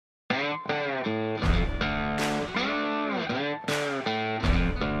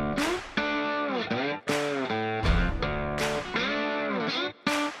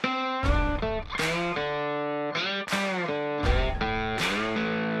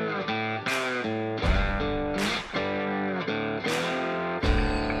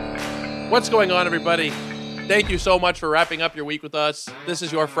What's going on, everybody? Thank you so much for wrapping up your week with us. This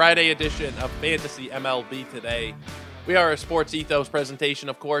is your Friday edition of Fantasy MLB Today. We are a Sports Ethos presentation,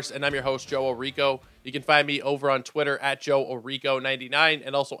 of course, and I'm your host, Joe Orico. You can find me over on Twitter at JoeOrico99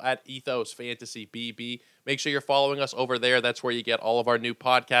 and also at Ethos Fantasy BB. Make sure you're following us over there. That's where you get all of our new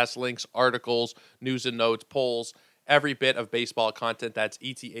podcast links, articles, news and notes, polls, every bit of baseball content. That's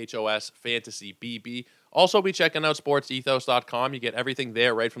ETHOS Fantasy BB. Also, be checking out sportsethos.com. You get everything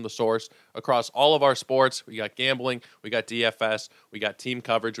there right from the source across all of our sports. We got gambling, we got DFS, we got team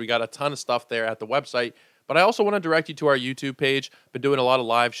coverage. We got a ton of stuff there at the website. But I also want to direct you to our YouTube page. Been doing a lot of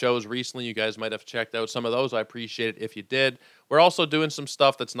live shows recently. You guys might have checked out some of those. I appreciate it if you did. We're also doing some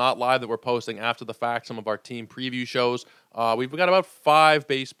stuff that's not live that we're posting after the fact, some of our team preview shows. We've got about 5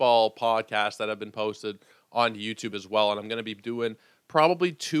 baseball podcasts that have been posted on YouTube as well, and I'm going to be doing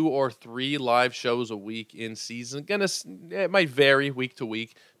probably 2 or 3 live shows a week in season. It might vary week to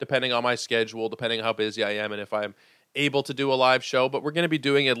week, depending on my schedule, depending on how busy I am, and if I'm able to do a live show. But we're going to be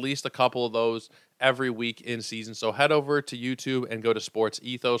doing at least a couple of those every week in season. So head over to YouTube and go to Sports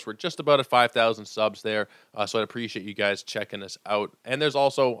Ethos. We're just about at 5,000 subs there, so I'd appreciate you guys checking us out. And there's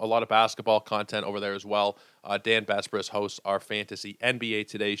also a lot of basketball content over there as well. Dan Besbris hosts our Fantasy NBA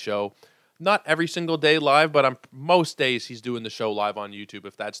Today show. Not every single day live, but on most days he's doing the show live on YouTube.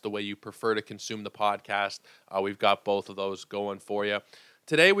 If that's the way you prefer to consume the podcast, we've got both of those going for you.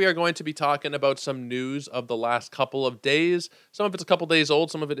 Today we are going to be talking about some news of the last couple of days. Some of it's a couple days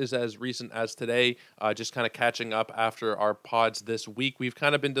old. Some of it is as recent as today. Just kind of catching up after our pods this week. We've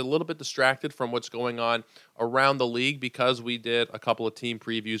kind of been a little bit distracted from what's going on around the league because we did a couple of team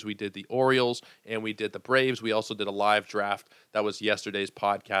previews. We did the Orioles and we did the Braves. We also did a live draft. That was yesterday's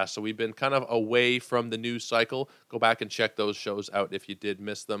podcast. So we've been kind of away from the news cycle. Go back and check those shows out if you did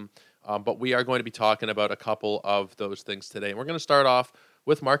miss them. But we are going to be talking about a couple of those things today. And we're going to start off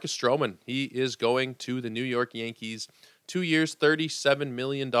with Marcus Stroman. He is going to the New York Yankees. 2 years, $37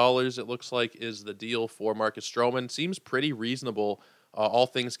 million, it looks like, is the deal for Marcus Stroman. Seems pretty reasonable, all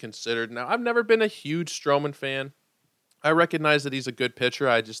things considered. Now, I've never been a huge Stroman fan. I recognize that he's a good pitcher.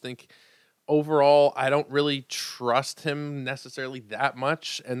 I just think overall, I don't really trust him necessarily that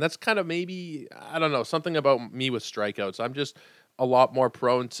much. And that's kind of maybe, I don't know, something about me with strikeouts. I'm just a lot more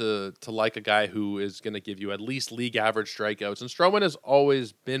prone to like a guy who is going to give you at least league average strikeouts. And Stroman has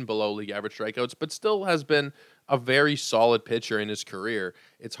always been below league average strikeouts, but still has been a very solid pitcher in his career.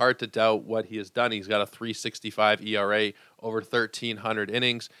 It's hard to doubt what he has done. He's got a 3.65 ERA over 1,300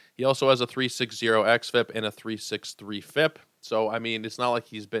 innings. He also has a 3.60 xFIP and a 3.63 FIP. So, I mean, it's not like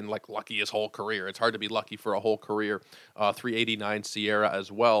he's been like lucky his whole career. It's hard to be lucky for a whole career. 389 Sierra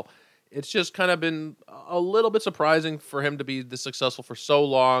as well. It's just kind of been a little bit surprising for him to be this successful for so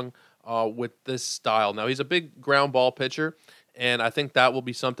long with this style. Now, he's a big ground ball pitcher, and I think that will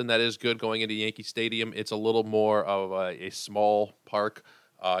be something that is good going into Yankee Stadium. It's a little more of a small park,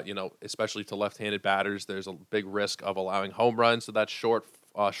 especially to left-handed batters. There's a big risk of allowing home runs, so that's short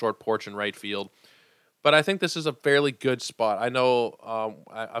porch in right field. But I think this is a fairly good spot. I know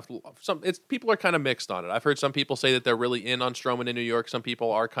people are kind of mixed on it. I've heard some people say that they're really in on Stroman in New York. Some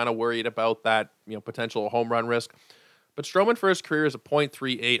people are kind of worried about that, potential home run risk. But Stroman for his career is a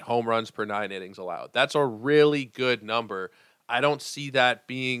 .38 home runs per 9 innings allowed. That's a really good number. I don't see that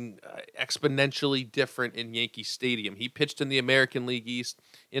being exponentially different in Yankee Stadium. He pitched in the American League East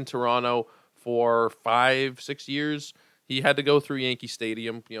in Toronto for 5-6 years. He had to go through Yankee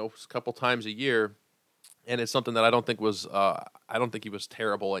Stadium, a couple times a year. And it's something that I don't think he was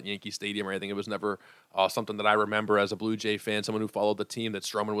terrible at Yankee Stadium or anything. It was never something that I remember as a Blue Jay fan, someone who followed the team, that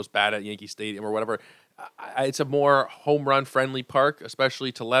Stroman was bad at Yankee Stadium or whatever. It's a more home run friendly park,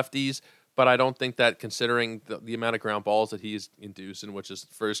 especially to lefties. But I don't think that, considering the amount of ground balls that he's inducing, which is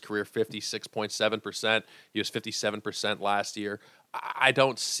for his career 56.7%, he was 57% last year. I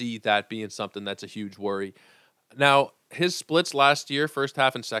don't see that being something that's a huge worry. Now, his splits last year, first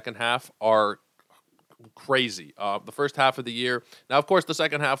half and second half, are crazy. The first half of the year. Now, of course, the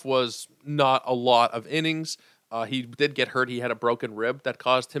second half was not a lot of innings. He did get hurt. He had a broken rib that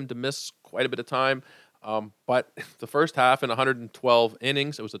caused him to miss quite a bit of time. But the first half in 112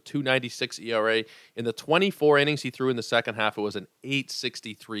 innings, it was a 2.96 ERA. In the 24 innings he threw in the second half, it was an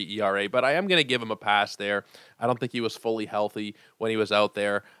 8.63 ERA. But I am going to give him a pass there. I don't think he was fully healthy when he was out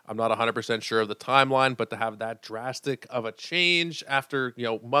there. I'm not 100% sure of the timeline, but to have that drastic of a change after,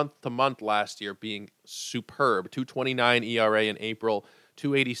 month to month last year being superb, 2.29 ERA in April,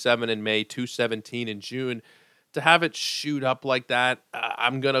 2.87 in May, 2.17 in June. To have it shoot up like that,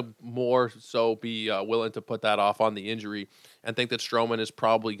 I'm going to more so be willing to put that off on the injury and think that Stroman is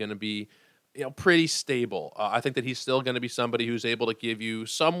probably going to be pretty stable. I think that he's still going to be somebody who's able to give you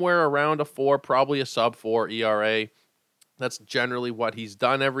somewhere around a 4, probably a sub-4 ERA. That's generally what he's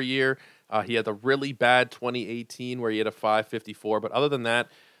done every year. He had the really bad 2018 where he had a 5.54, but other than that,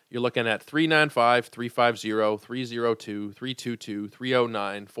 you're looking at 3.95, 3.50, 3.02, 3.22,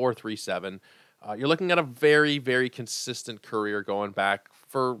 3.09, 4.37. You're looking at a very, very consistent career going back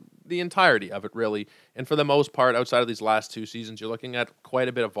for the entirety of it, really. And for the most part, outside of these last 2 seasons, you're looking at quite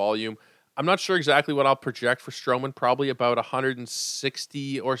a bit of volume. I'm not sure exactly what I'll project for Stroman, probably about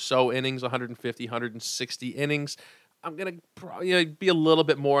 160 or so innings, 150, 160 innings. I'm going to probably be a little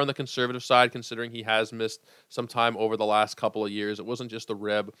bit more on the conservative side, considering he has missed some time over the last couple of years. It wasn't just the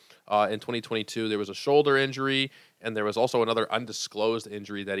rib. In 2022, there was a shoulder injury, and there was also another undisclosed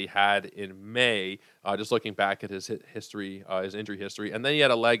injury that he had in May, just looking back at his history, his injury history. And then he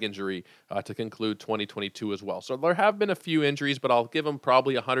had a leg injury to conclude 2022 as well. So there have been a few injuries, but I'll give him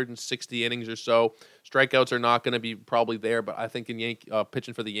probably 160 innings or so. Strikeouts are not going to be probably there, but I think in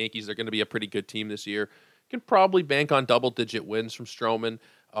pitching for the Yankees, they're going to be a pretty good team this year. Can probably bank on double-digit wins from Stroman,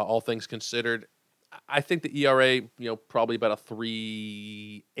 all things considered. I think the ERA, probably about a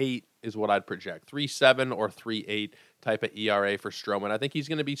 3.8 is what I'd project. 3.7 or 3.8 type of ERA for Stroman. I think he's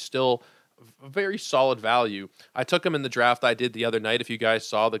going to be still a very solid value. I took him in the draft I did the other night. If you guys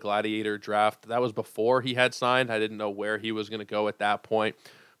saw the Gladiator draft, that was before he had signed. I didn't know where he was going to go at that point.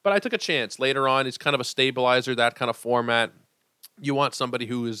 But I took a chance. Later on, he's kind of a stabilizer, that kind of format. You want somebody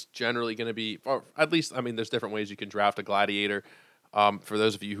who is generally going to be, or at least, there's different ways you can draft a Gladiator. For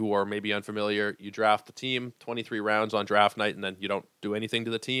those of you who are maybe unfamiliar, you draft the team, 23 rounds on draft night, and then you don't do anything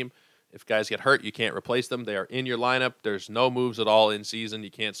to the team. If guys get hurt, you can't replace them. They are in your lineup. There's no moves at all in season.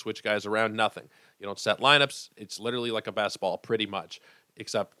 You can't switch guys around, nothing. You don't set lineups. It's literally like a best ball, pretty much,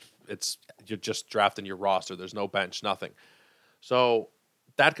 except you're just drafting your roster. There's no bench, nothing. So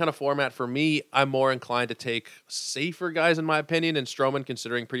that kind of format for me, I'm more inclined to take safer guys in my opinion. And Stroman,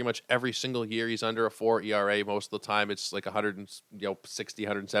 considering pretty much every single year he's under a 4 ERA, most of the time it's like 160,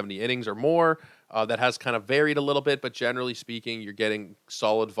 170 innings or more. That has kind of varied a little bit, but generally speaking, you're getting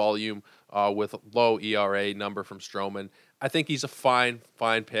solid volume with low ERA number from Stroman. I think he's a fine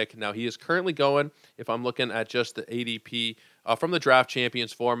pick. Now, he is currently going, if I'm looking at just the ADP from the Draft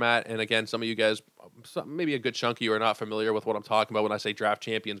Champions format, and again, some of you guys, maybe a good chunk of you are not familiar with what I'm talking about when I say Draft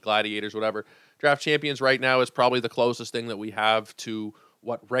Champions, Gladiators, whatever. Draft Champions right now is probably the closest thing that we have to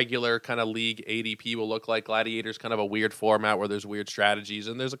what regular kind of league ADP will look like. Gladiators kind of a weird format where there's weird strategies,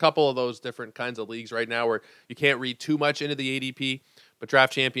 and there's a couple of those different kinds of leagues right now where you can't read too much into the ADP. But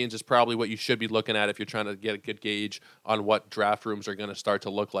Draft Champions is probably what you should be looking at if you're trying to get a good gauge on what draft rooms are going to start to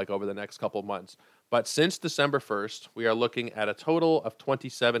look like over the next couple of months. But since December 1st, we are looking at a total of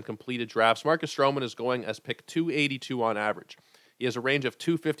 27 completed drafts. Marcus Stroman is going as pick 282 on average. He has a range of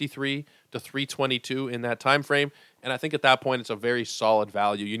 253 to 322 in that time frame, and I think at that point it's a very solid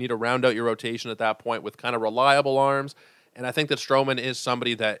value. You need to round out your rotation at that point with kind of reliable arms. And I think that Stroman is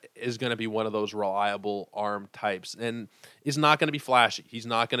somebody that is going to be one of those reliable arm types and is not going to be flashy. He's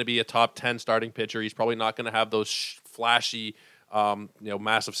not going to be a top 10 starting pitcher. He's probably not going to have those flashy,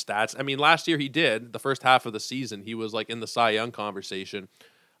 massive stats. Last year he did. The first half of the season, he was like in the Cy Young conversation.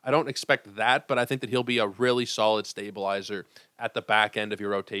 I don't expect that, but I think that he'll be a really solid stabilizer at the back end of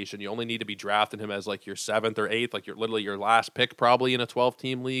your rotation. You only need to be drafting him as like your 7th or 8th, like literally your last pick probably in a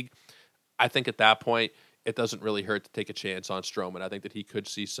 12-team league. I think at that point, it doesn't really hurt to take a chance on Stroman. I think that he could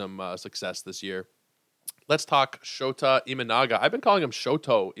see some success this year. Let's talk Shota Imanaga. I've been calling him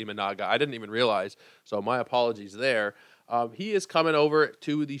Shoto Imanaga. I didn't even realize, so my apologies there. He is coming over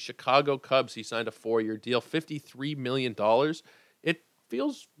to the Chicago Cubs. He signed a 4-year deal, $53 million. It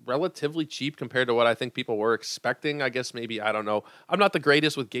feels relatively cheap compared to what I think people were expecting. I guess maybe, I don't know. I'm not the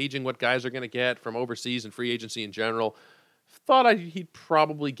greatest with gauging what guys are going to get from overseas and free agency in general. Thought he'd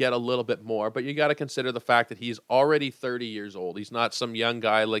probably get a little bit more, but you got to consider the fact that he's already 30 years old. He's not some young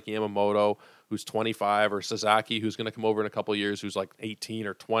guy like Yamamoto who's 25 or Sasaki who's going to come over in a couple of years who's like 18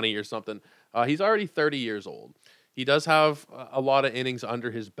 or 20 or something. He's already 30 years old. He does have a lot of innings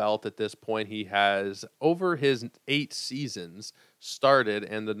under his belt at this point. He has, over his 8 seasons, started,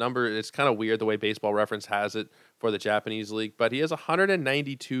 and the number, it's kind of weird the way Baseball Reference has it for the Japanese League, but he has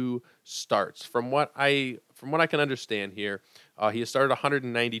 192 starts. From what I can understand here, he has started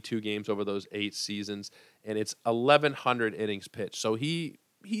 192 games over those 8 seasons, and it's 1,100 innings pitched. So he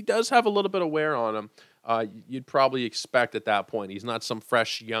does have a little bit of wear on him. You'd probably expect at that point. He's not some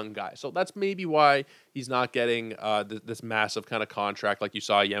fresh young guy. So that's maybe why he's not getting this massive kind of contract like you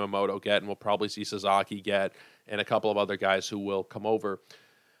saw Yamamoto get, and we'll probably see Sasaki get, and a couple of other guys who will come over.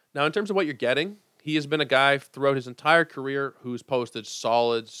 Now, in terms of what you're getting, he has been a guy throughout his entire career who's posted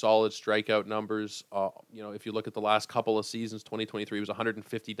solid strikeout numbers. If you look at the last couple of seasons, 2023 was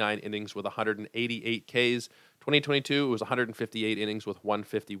 159 innings with 188 Ks. 2022 it was 158 innings with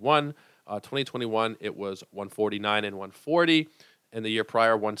 151. 2021 it was 149 and 140. And the year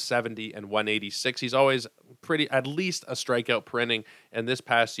prior, 170 and 186. He's always at least a strikeout per inning. And this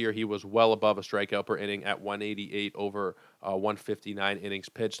past year, he was well above a strikeout per inning at 188 over 159 innings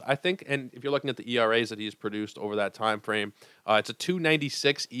pitched. I think, and if you're looking at the ERAs that he's produced over that time frame, it's a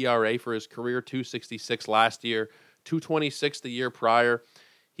 296 ERA for his career, 266 last year, 226 the year prior.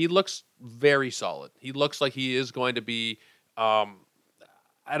 He looks very solid. He looks like he is going to be. I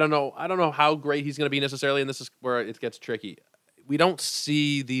don't know how great he's going to be necessarily, and this is where it gets tricky. We don't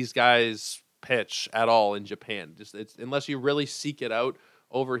see these guys pitch at all in Japan. Unless you really seek it out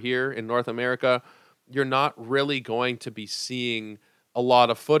over here in North America, you're not really going to be seeing a lot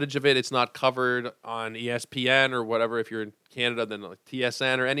of footage of it. It's not covered on ESPN or whatever. If you're in Canada, then like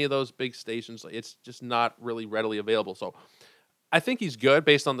TSN or any of those big stations, it's just not really readily available. So I think he's good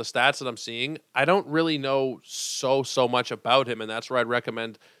based on the stats that I'm seeing. I don't really know so much about him, and that's where I'd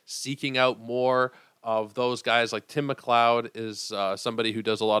recommend seeking out more of those guys. Like Tim McLeod is somebody who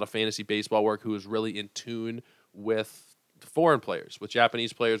does a lot of fantasy baseball work, who is really in tune with foreign players, with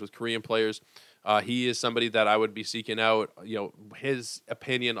Japanese players, with Korean players. He is somebody that I would be seeking out, his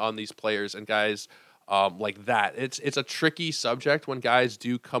opinion on these players and guys like that. It's a tricky subject when guys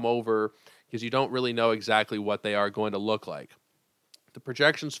do come over because you don't really know exactly what they are going to look like. The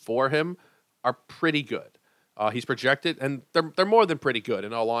projections for him are pretty good. He's projected, and they're more than pretty good,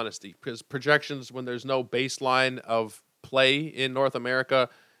 in all honesty, because projections, when there's no baseline of play in North America,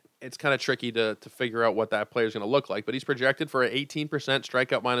 it's kind of tricky to figure out what that player is going to look like. But he's projected for an 18%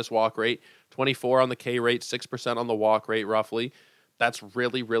 strikeout minus walk rate, 24 on the K rate, 6% on the walk rate, roughly. That's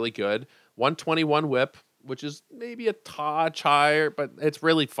really, really good. 121 whip, which is maybe a touch higher, but it's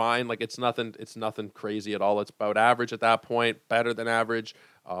really fine. Like it's nothing crazy at all. It's about average at that point, better than average.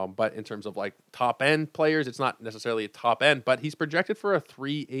 But in terms of like top end players, it's not necessarily a top end, but he's projected for a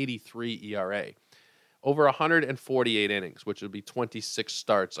 3.83 ERA over 148 innings, which would be 26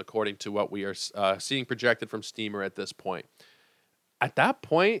 starts, according to what we are seeing projected from Steamer at this point. At that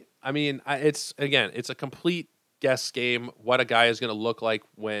point, I mean, it's a complete guess game what a guy is going to look like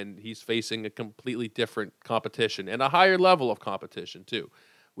when he's facing a completely different competition and a higher level of competition too.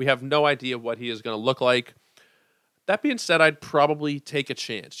 We have no idea what he is going to look like. That being said, I'd probably take a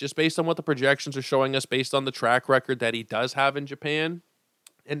chance just based on what the projections are showing us, based on the track record that he does have in Japan.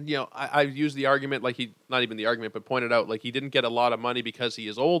 And, I used the argument, not even the argument, but pointed out like he didn't get a lot of money because he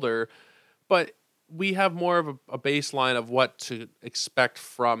is older, but we have more of a baseline of what to expect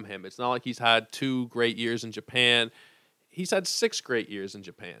from him. It's not like he's had 2 great years in Japan. He's had 6 great years in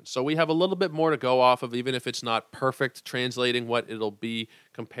Japan. So we have a little bit more to go off of, even if it's not perfect translating what it'll be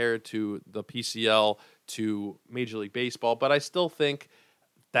compared to the PCL to Major League Baseball. But I still think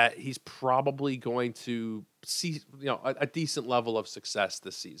that he's probably going to see a decent level of success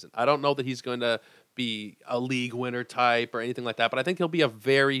this season. I don't know that he's going to be a league winner type or anything like that, but I think he'll be a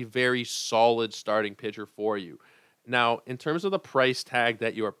very, very solid starting pitcher for you. Now, in terms of the price tag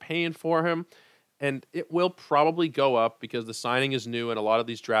that you are paying for him, and it will probably go up because the signing is new, and a lot of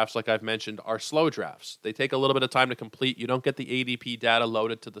these drafts, like I've mentioned, are slow drafts. They take a little bit of time to complete. You don't get the ADP data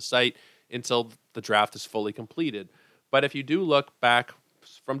loaded to the site until the draft is fully completed. But if you do look back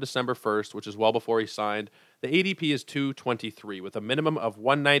from December 1st, which is well before he signed, the ADP is 223 with a minimum of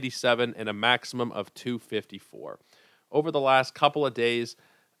 197 and a maximum of 254. Over the last couple of days,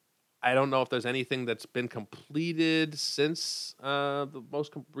 I don't know if there's anything that's been completed since the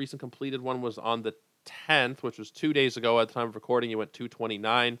most recent completed one was on the 10th, which was 2 days ago. At the time of recording, he went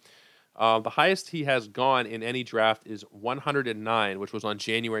 229. The highest he has gone in any draft is 109, which was on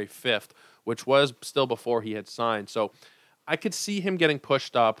January 5th, which was still before he had signed. So I could see him getting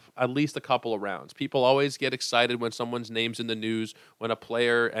pushed up at least a couple of rounds. People always get excited when someone's name's in the news, when a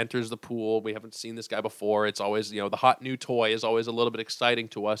player enters the pool. We haven't seen this guy before. It's always, the hot new toy is always a little bit exciting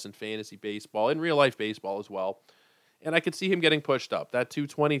to us in fantasy baseball, in real life baseball as well. And I could see him getting pushed up. That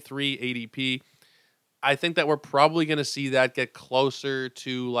 223 ADP, I think that we're probably going to see that get closer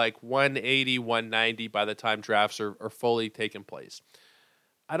to like 180, 190 by the time drafts are fully taking place.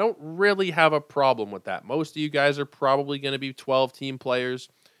 I don't really have a problem with that. Most of you guys are probably going to be 12-team players.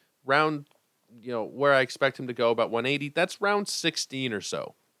 Round, where I expect him to go, about 180, that's round 16 or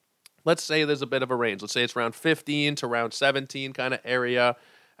so. Let's say there's a bit of a range. Let's say it's round 15 to round 17 kind of area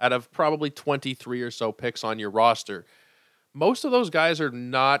out of probably 23 or so picks on your roster. Most of those guys are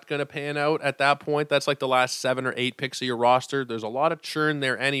not going to pan out at that point. That's like the last 7 or 8 picks of your roster. There's a lot of churn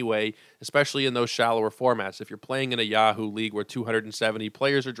there anyway, especially in those shallower formats. If you're playing in a Yahoo league where 270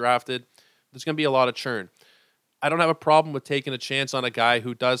 players are drafted, there's going to be a lot of churn. I don't have a problem with taking a chance on a guy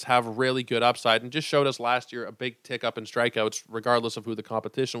who does have really good upside and just showed us last year a big tick up in strikeouts, regardless of who the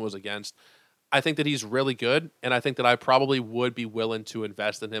competition was against. I think that he's really good, and I think that I probably would be willing to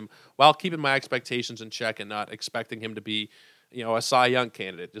invest in him while keeping my expectations in check and not expecting him to be, a Cy Young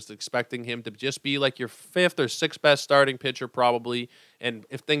candidate. Just expecting him to just be like your 5th or 6th best starting pitcher probably. And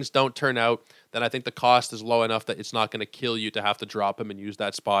if things don't turn out, then I think the cost is low enough that it's not going to kill you to have to drop him and use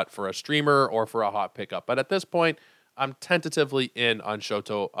that spot for a streamer or for a hot pickup. But at this point, I'm tentatively in on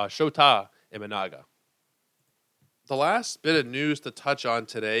Shota Imanaga. The last bit of news to touch on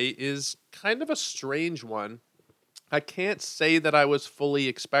today is kind of a strange one. I can't say that I was fully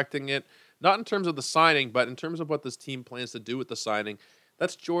expecting it, not in terms of the signing, but in terms of what this team plans to do with the signing.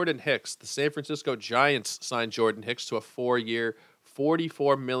 That's Jordan Hicks. The San Francisco Giants signed Jordan Hicks to a 4-year,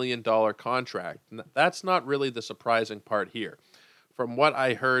 $44 million contract. And that's not really the surprising part here. From what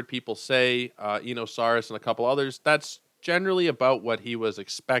I heard people say, Eno Saris and a couple others, that's generally about what he was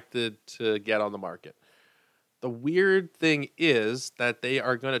expected to get on the market. The weird thing is that they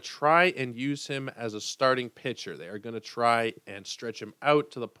are going to try and use him as a starting pitcher. They are going to try and stretch him out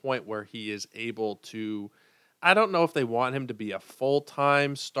to the point where he is able to, I don't know if they want him to be a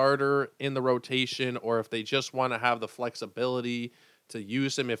full-time starter in the rotation or if they just want to have the flexibility to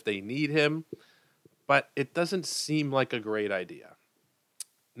use him if they need him, but it doesn't seem like a great idea.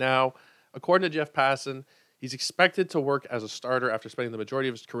 Now, according to Jeff Passan, he's expected to work as a starter after spending the majority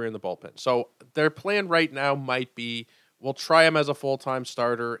of his career in the bullpen. So their plan right now might be, we'll try him as a full-time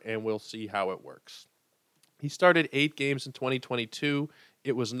starter, and we'll see how it works. He started 8 games in 2022.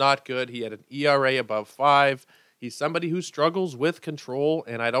 It was not good. He had an ERA above 5. He's somebody who struggles with control,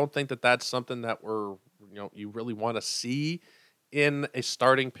 and I don't think that that's something that you really want to see in a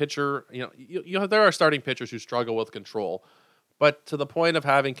starting pitcher. There are starting pitchers who struggle with control. But to the point of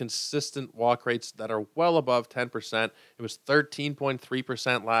having consistent walk rates that are well above 10%, it was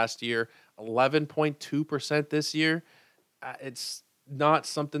 13.3% last year, 11.2% this year. It's not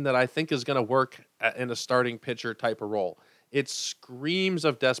something that I think is going to work in a starting pitcher type of role. It screams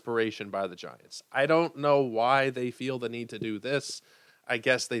of desperation by the Giants. I don't know why they feel the need to do this. I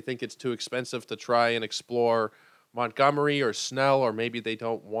guess they think it's too expensive to try and explore Montgomery or Snell, or maybe they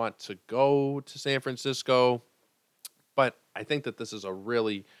don't want to go to San Francisco. But I think that this is a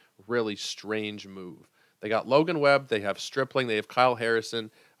really, really strange move. They got Logan Webb, they have Stripling, they have Kyle Harrison,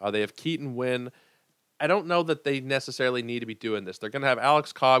 they have Keaton Wynn. I don't know that they necessarily need to be doing this. They're going to have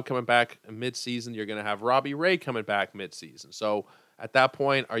Alex Cobb coming back mid-season. You're going to have Robbie Ray coming back mid-season. So at that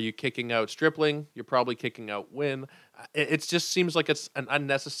point, are you kicking out Stripling? You're probably kicking out Wynn. It just seems like it's an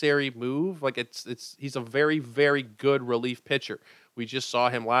unnecessary move. Like he's a very, very good relief pitcher. We just saw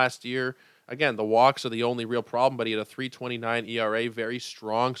him last year. Again, the walks are the only real problem, but he had a 3.29 ERA, very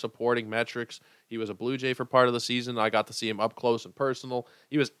strong supporting metrics. He was a Blue Jay for part of the season. I got to see him up close and personal.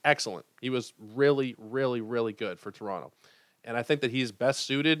 He was excellent. He was really, really, really good for Toronto. And I think that he's best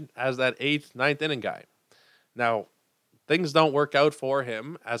suited as that 8th, 9th inning guy. Now, things don't work out for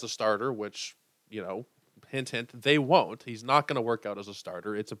him as a starter, which, hint, hint, they won't. He's not going to work out as a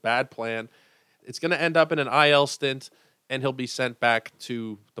starter. It's a bad plan. It's going to end up in an IL stint, and he'll be sent back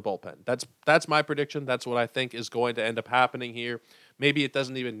to the bullpen. That's my prediction. That's what I think is going to end up happening here. Maybe it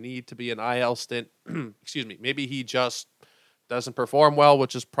doesn't even need to be an IL stint. Excuse me. Maybe he just doesn't perform well,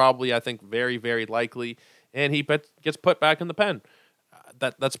 which is probably, I think, very, very likely, and he gets put back in the pen.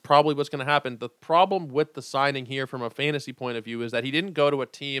 That's probably what's going to happen. The problem with the signing here from a fantasy point of view is that he didn't go to a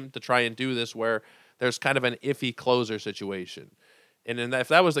team to try and do this where there's kind of an iffy closer situation. And if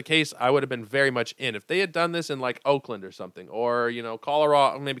that was the case, I would have been very much in. If they had done this in like Oakland or something, or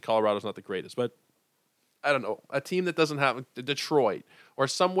Colorado, maybe Colorado's not the greatest, but I don't know, a team that doesn't have Detroit or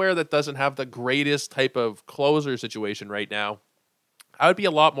somewhere that doesn't have the greatest type of closer situation right now, I would be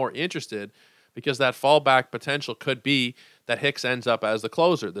a lot more interested because that fallback potential could be that Hicks ends up as the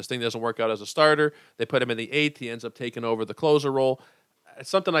closer. This thing doesn't work out as a starter. They put him in the 8th. He ends up taking over the closer role. It's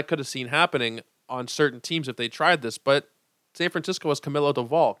something I could have seen happening on certain teams if they tried this, but San Francisco has Camilo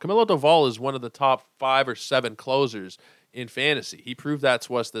Doval. Camilo Doval is one of the top 5 or 7 closers in fantasy. He proved that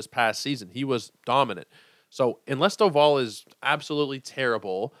to us this past season. He was dominant. So unless Doval is absolutely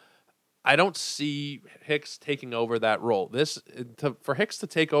terrible, I don't see Hicks taking over that role. For Hicks to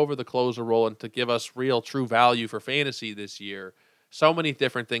take over the closer role and to give us real true value for fantasy this year, so many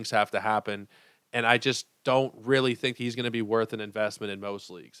different things have to happen, and I just don't really think he's going to be worth an investment in most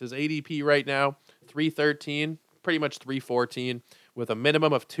leagues. His ADP right now, 313. pretty much 314 with a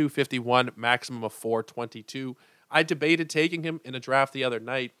minimum of 251, maximum of 422. I debated taking him in a draft the other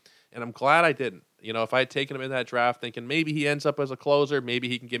night, and I'm glad I didn't. If I had taken him in that draft thinking maybe he ends up as a closer, maybe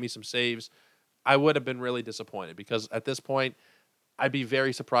he can give me some saves, I would have been really disappointed because at this point, I'd be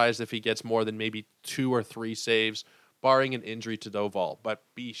very surprised if he gets more than maybe 2 or 3 saves, barring an injury to Doval. But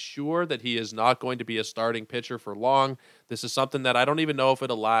be sure that he is not going to be a starting pitcher for long. This is something that I don't even know if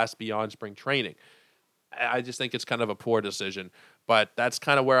it'll last beyond spring training. I just think it's kind of a poor decision. But that's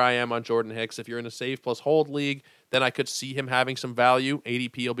kind of where I am on Jordan Hicks. If you're in a save plus hold league, then I could see him having some value.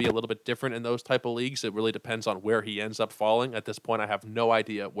 ADP will be a little bit different in those type of leagues. It really depends on where he ends up falling. At this point, I have no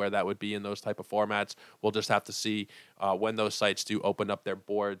idea where that would be in those type of formats. We'll just have to see when those sites do open up their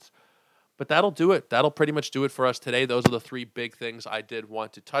boards. But that'll do it. That'll pretty much do it for us today. Those are the 3 big things I did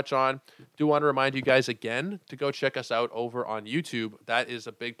want to touch on. Do want to remind you guys again to go check us out over on YouTube. That is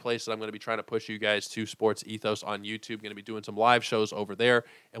a big place that I'm going to be trying to push you guys to Sports Ethos on YouTube. Going to be doing some live shows over there,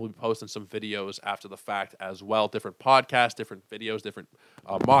 and we'll be posting some videos after the fact as well. Different podcasts, different videos, different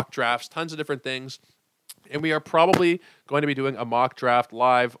mock drafts, tons of different things. And we are probably going to be doing a mock draft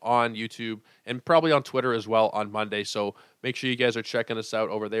live on YouTube and probably on Twitter as well on Monday. So make sure you guys are checking us out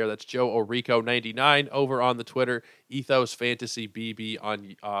over there. That's Joe Orico99 over on the Twitter, Ethos Fantasy BB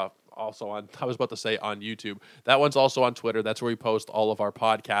on also on, I was about to say on YouTube. That one's also on Twitter. That's where we post all of our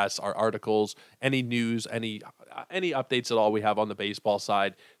podcasts, our articles, any news, any updates at all we have on the baseball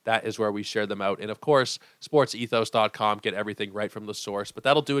side. That is where we share them out. And of course, sportsethos.com, get everything right from the source. But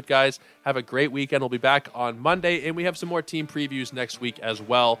that'll do it, guys. Have a great weekend. We'll be back on Monday, and we have some more team previews next week as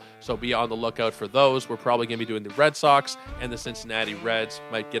well. So be on the lookout for those. We're probably going to be doing the Red Sox and the Cincinnati Reds.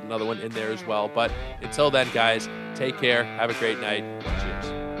 Might get another one in there as well. But until then, guys, take care. Have a great night. Cheers.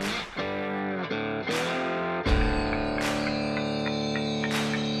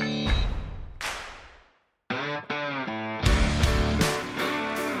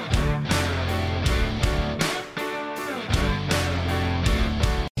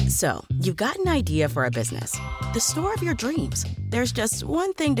 So, you've got an idea for a business. The store of your dreams. There's just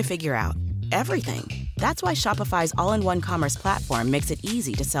one thing to figure out. Everything. That's why Shopify's all-in-one commerce platform makes it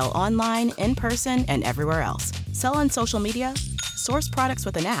easy to sell online, in person, and everywhere else. Sell on social media. Source products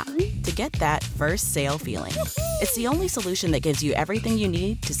with an app to get that first sale feeling. It's the only solution that gives you everything you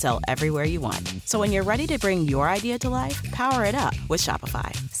need to sell everywhere you want. So when you're ready to bring your idea to life, power it up with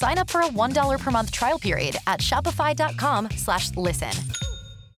Shopify. Sign up for a $1 per month trial period at shopify.com/listen.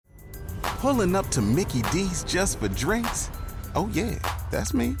 Pulling up to Mickey D's just for drinks? Oh yeah,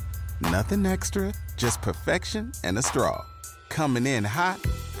 that's me. Nothing extra, just perfection and a straw. Coming in hot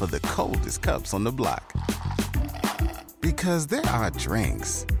for the coldest cups on the block. Because there are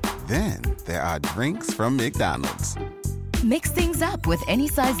drinks. Then there are drinks from McDonald's. Mix things up with any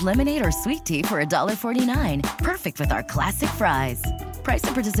size lemonade or sweet tea for $1.49. Perfect with our classic fries. Price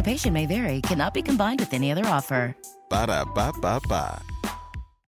and participation may vary. Cannot be combined with any other offer. Ba-da-ba-ba-ba.